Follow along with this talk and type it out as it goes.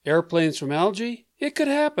Airplanes from algae? It could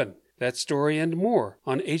happen. That story and more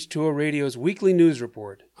on H2O Radio's weekly news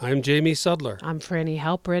report. I'm Jamie Sudler. I'm Franny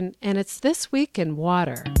Halperin, and it's This Week in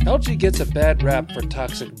Water. Algae gets a bad rap for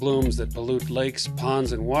toxic blooms that pollute lakes,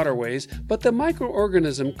 ponds, and waterways, but the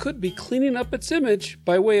microorganism could be cleaning up its image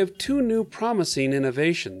by way of two new promising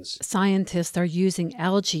innovations. Scientists are using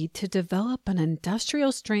algae to develop an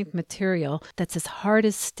industrial-strength material that's as hard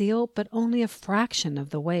as steel, but only a fraction of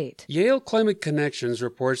the weight. Yale Climate Connections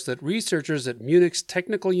reports that researchers at Munich's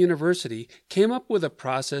Technical University came up with a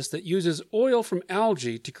process that uses oil from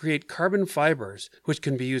algae to create carbon fibers, which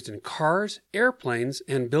can be used in cars, airplanes,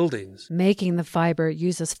 and buildings. Making the fiber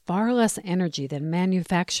uses far less energy than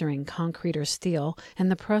manufacturing concrete or steel, and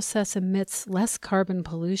the process emits less carbon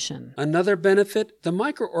pollution. Another benefit, the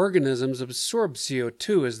microorganisms absorb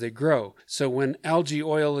CO2 as they grow, so when algae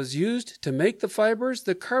oil is used to make the fibers,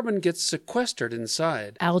 the carbon gets sequestered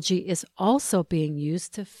inside. Algae is also being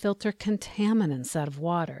used to filter contaminants out of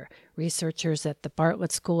water. Researchers at the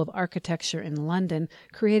Bartlett School of Architecture in London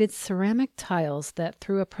created ceramic tiles that,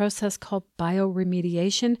 through a process called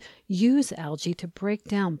bioremediation, use algae to break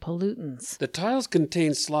down pollutants. The tiles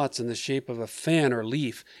contain slots in the shape of a fan or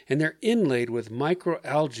leaf, and they're inlaid with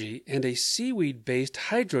microalgae and a seaweed-based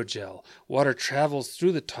hydrogel. Water travels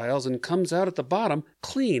through the tiles and comes out at the bottom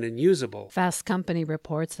clean and usable. Fast Company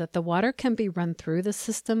reports that the water can be run through the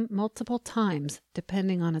system multiple times,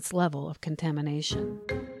 depending on its level of contamination.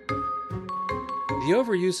 The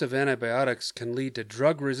overuse of antibiotics can lead to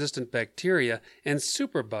drug-resistant bacteria and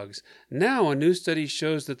superbugs. Now, a new study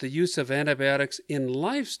shows that the use of antibiotics in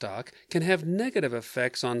livestock can have negative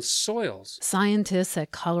effects on soils. Scientists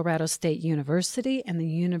at Colorado State University and the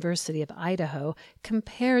University of Idaho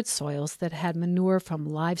compared soils that had manure from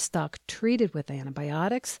livestock treated with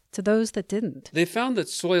antibiotics to those that didn't. They found that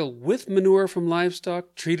soil with manure from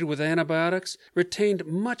livestock treated with antibiotics retained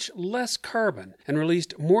much less carbon and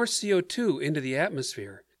released more CO2 into the atmosphere.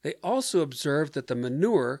 They also observed that the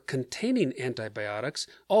manure containing antibiotics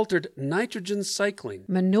altered nitrogen cycling.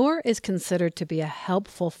 Manure is considered to be a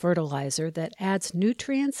helpful fertilizer that adds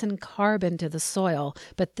nutrients and carbon to the soil,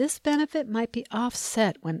 but this benefit might be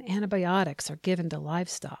offset when antibiotics are given to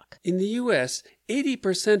livestock. In the U.S.,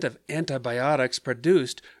 80% of antibiotics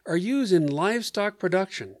produced are used in livestock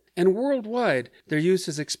production, and worldwide, their use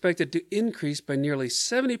is expected to increase by nearly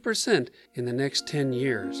 70% in the next 10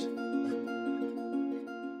 years.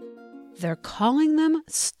 They're calling them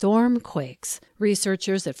stormquakes.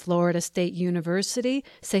 Researchers at Florida State University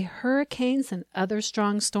say hurricanes and other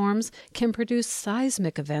strong storms can produce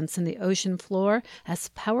seismic events in the ocean floor as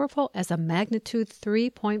powerful as a magnitude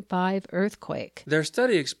 3.5 earthquake. Their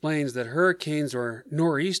study explains that hurricanes or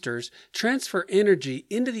nor'easters transfer energy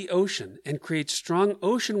into the ocean and create strong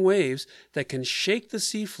ocean waves that can shake the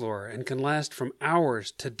seafloor and can last from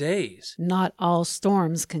hours to days. Not all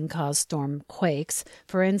storms can cause stormquakes.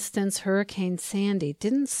 For instance, Hurricane Sandy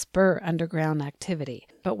didn't spur underground activity.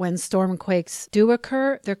 But when stormquakes do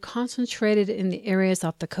occur, they're concentrated in the areas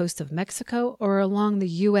off the coast of Mexico or along the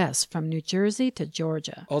U.S. from New Jersey to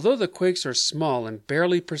Georgia. Although the quakes are small and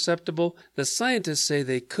barely perceptible, the scientists say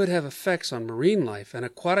they could have effects on marine life and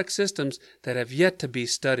aquatic systems that have yet to be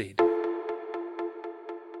studied.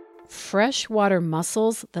 Freshwater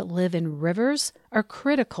mussels that live in rivers are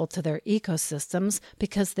critical to their ecosystems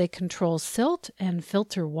because they control silt and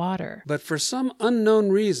filter water. But for some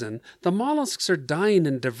unknown reason, the mollusks are dying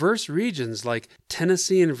in diverse regions like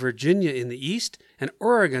Tennessee and Virginia in the east and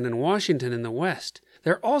Oregon and Washington in the west.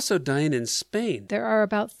 They're also dying in Spain. There are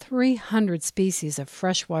about 300 species of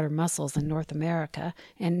freshwater mussels in North America,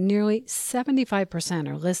 and nearly 75%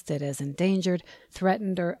 are listed as endangered,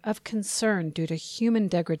 threatened, or of concern due to human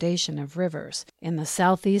degradation of rivers. In the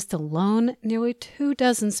southeast alone, nearly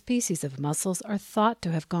 24 species of mussels are thought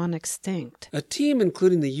to have gone extinct. A team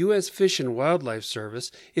including the U.S. Fish and Wildlife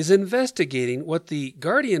Service is investigating what the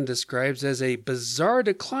Guardian describes as a bizarre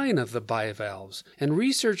decline of the bivalves, and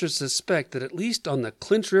researchers suspect that at least on the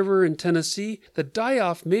Clinch River in Tennessee, the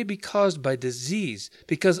die-off may be caused by disease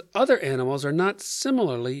because other animals are not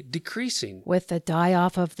similarly decreasing. With the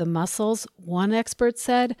die-off of the mussels, one expert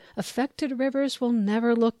said, affected rivers will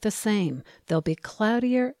never look the same. They'll be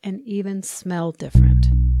cloudier and even smell different.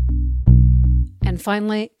 And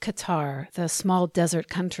finally, Qatar, the small desert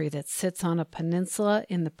country that sits on a peninsula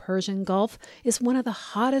in the Persian Gulf, is one of the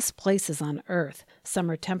hottest places on Earth.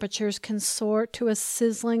 Summer temperatures can soar to a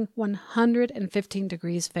sizzling 115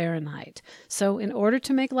 degrees Fahrenheit. So in order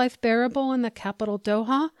to make life bearable in the capital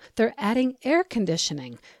Doha, they're adding air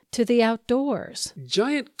conditioning. to the outdoors.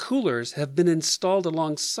 Giant coolers have been installed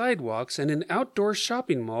along sidewalks and in outdoor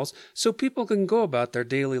shopping malls so people can go about their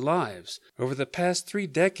daily lives. Over the past 3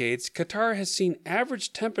 decades, Qatar has seen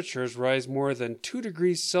average temperatures rise more than 2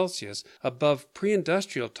 degrees Celsius above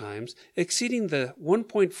pre-industrial times, exceeding the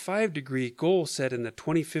 1.5-degree goal set in the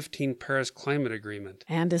 2015 Paris Climate Agreement.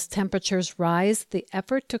 And as temperatures rise, the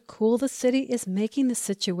effort to cool the city is making the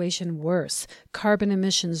situation worse. Carbon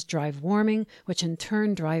emissions drive warming, which in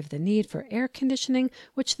turn drive the need for air conditioning,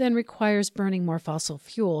 which then requires burning more fossil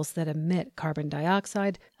fuels that emit carbon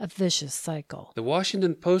dioxide, a vicious cycle. The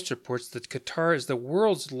Washington Post reports that Qatar is the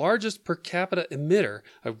world's largest per capita emitter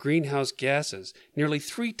of greenhouse gases, nearly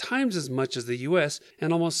 3 times as much as the U.S.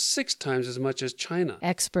 and almost 6 times as much as China.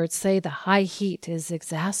 Experts say the high heat is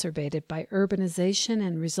exacerbated by urbanization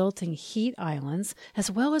and resulting heat islands, as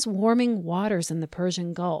well as warming waters in the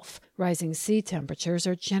Persian Gulf. Rising sea temperatures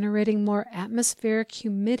are generating more atmospheric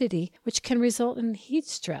humidity, which can result in heat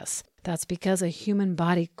stress. That's because a human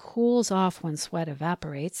body cools off when sweat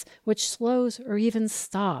evaporates, which slows or even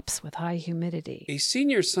stops with high humidity. A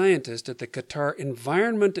senior scientist at the Qatar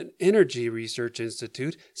Environment and Energy Research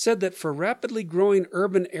Institute said that for rapidly growing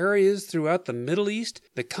urban areas throughout the Middle East,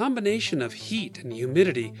 the combination of heat and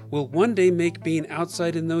humidity will one day make being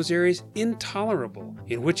outside in those areas intolerable,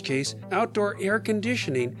 in which case outdoor air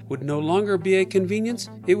conditioning would no longer be a convenience,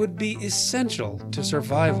 it would be essential to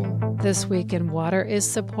survival. This Week in Water is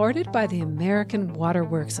supported by the American Water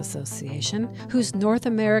Works Association, whose North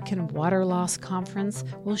American Water Loss Conference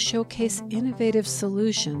will showcase innovative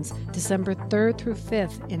solutions December 3rd through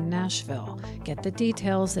 5th in Nashville. Get the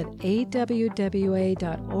details at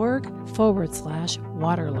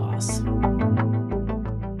awwa.org/water loss.